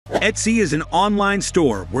Etsy is an online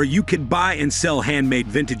store where you can buy and sell handmade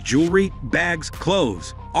vintage jewelry, bags,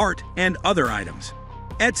 clothes, art, and other items.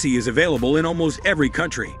 Etsy is available in almost every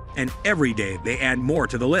country, and every day they add more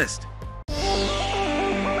to the list.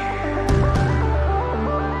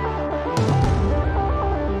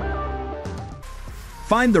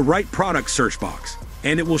 Find the right product search box,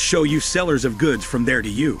 and it will show you sellers of goods from there to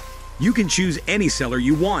you. You can choose any seller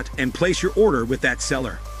you want and place your order with that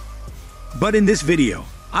seller. But in this video,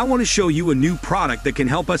 I want to show you a new product that can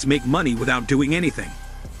help us make money without doing anything.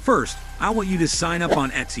 First, I want you to sign up on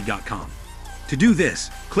Etsy.com. To do this,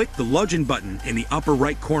 click the login button in the upper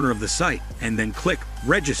right corner of the site and then click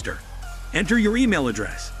Register. Enter your email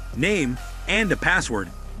address, name, and a password,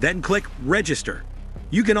 then click Register.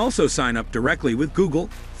 You can also sign up directly with Google,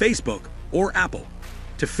 Facebook, or Apple.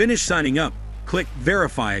 To finish signing up, click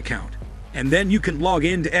Verify Account, and then you can log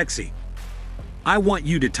in to Etsy. I want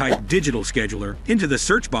you to type Digital Scheduler into the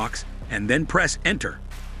search box and then press Enter.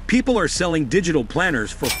 People are selling digital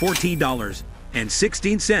planners for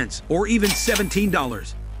 $14.16 or even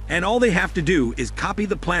 $17, and all they have to do is copy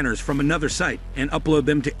the planners from another site and upload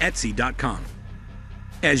them to Etsy.com.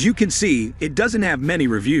 As you can see, it doesn't have many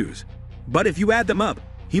reviews, but if you add them up,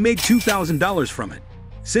 he made $2,000 from it.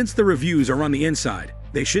 Since the reviews are on the inside,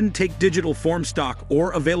 they shouldn't take digital form stock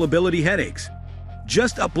or availability headaches.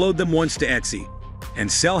 Just upload them once to Etsy and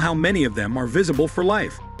sell how many of them are visible for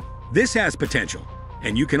life. This has potential,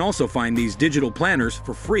 and you can also find these digital planners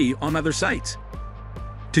for free on other sites.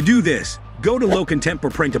 To do this, go to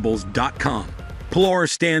lowcontemporprintables.com. PLR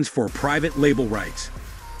stands for Private Label Rights.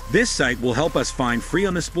 This site will help us find free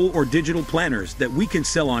on the spool or digital planners that we can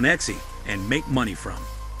sell on Etsy and make money from.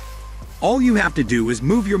 All you have to do is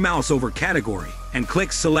move your mouse over category and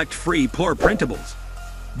click Select Free PLR Printables.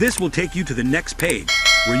 This will take you to the next page,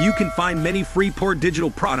 where you can find many free PLR digital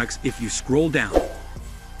products if you scroll down.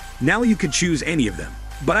 Now you could choose any of them,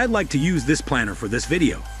 but I'd like to use this planner for this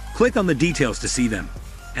video. Click on the details to see them,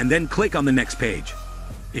 and then click on the next page.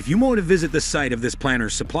 If you want to visit the site of this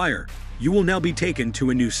planner's supplier, you will now be taken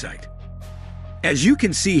to a new site. As you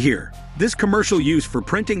can see here, this commercial use for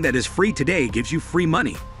printing that is free today gives you free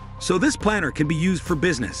money. So this planner can be used for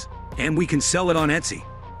business, and we can sell it on Etsy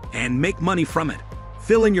and make money from it.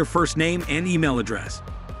 Fill in your first name and email address.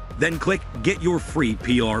 Then click Get Your Free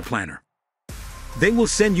PLR Planner. They will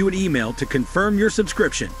send you an email to confirm your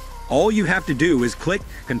subscription. All you have to do is click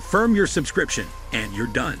Confirm Your Subscription, and you're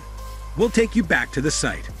done. We'll take you back to the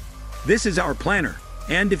site. This is our planner,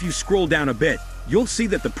 and if you scroll down a bit, you'll see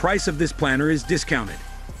that the price of this planner is discounted.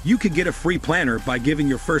 You can get a free planner by giving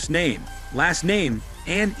your first name, last name,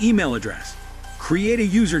 and email address. Create a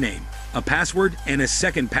username, a password, and a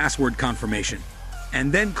second password confirmation,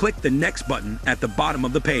 and then click the Next button at the bottom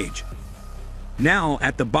of the page. Now,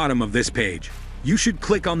 at the bottom of this page, you should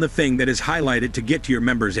click on the thing that is highlighted to get to your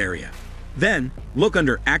members area. Then, look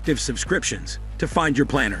under Active Subscriptions to find your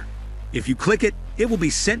planner. If you click it, it will be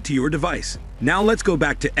sent to your device. Now let's go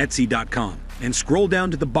back to Etsy.com and scroll down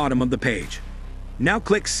to the bottom of the page. Now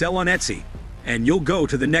click Sell on Etsy, and you'll go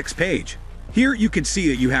to the next page. Here you can see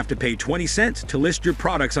that you have to pay 20 cents to list your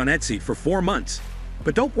products on Etsy for 4 months.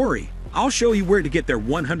 But don't worry, I'll show you where to get their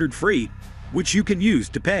 100 free, which you can use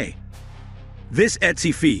to pay. This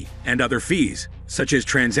Etsy fee and other fees, such as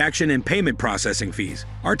transaction and payment processing fees,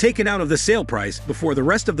 are taken out of the sale price before the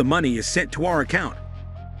rest of the money is sent to our account.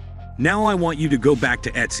 Now I want you to go back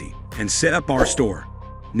to Etsy and set up our store.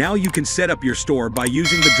 Now you can set up your store by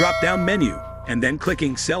using the drop-down menu and then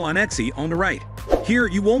clicking Sell on Etsy on the right. Here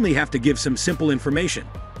you only have to give some simple information,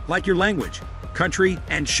 like your language, country,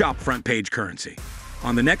 and shop front page currency.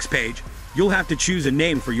 On the next page, you'll have to choose a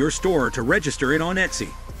name for your store to register it on Etsy.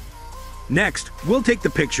 Next, we'll take the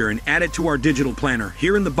picture and add it to our digital planner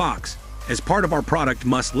here in the box as part of our product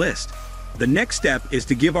must list. The next step is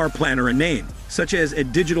to give our planner a name, such as a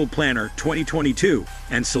Digital Planner 2022,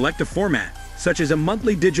 and select a format, such as a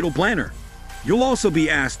monthly digital planner. You'll also be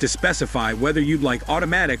asked to specify whether you'd like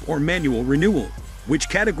automatic or manual renewal, which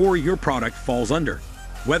category your product falls under,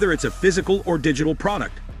 whether it's a physical or digital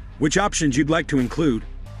product, which options you'd like to include,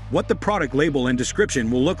 what the product label and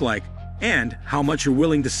description will look like, and how much you're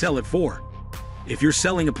willing to sell it for. If you're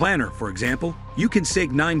selling a planner, for example, you can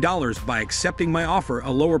save $9 by accepting my offer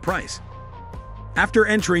a lower price. After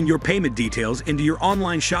entering your payment details into your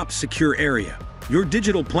online shop's secure area, your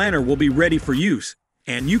digital planner will be ready for use,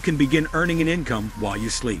 and you can begin earning an income while you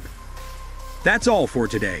sleep. That's all for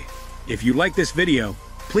today. If you like this video,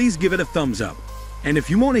 please give it a thumbs up. And if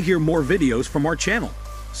you want to hear more videos from our channel,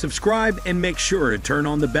 subscribe and make sure to turn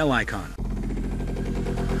on the bell icon.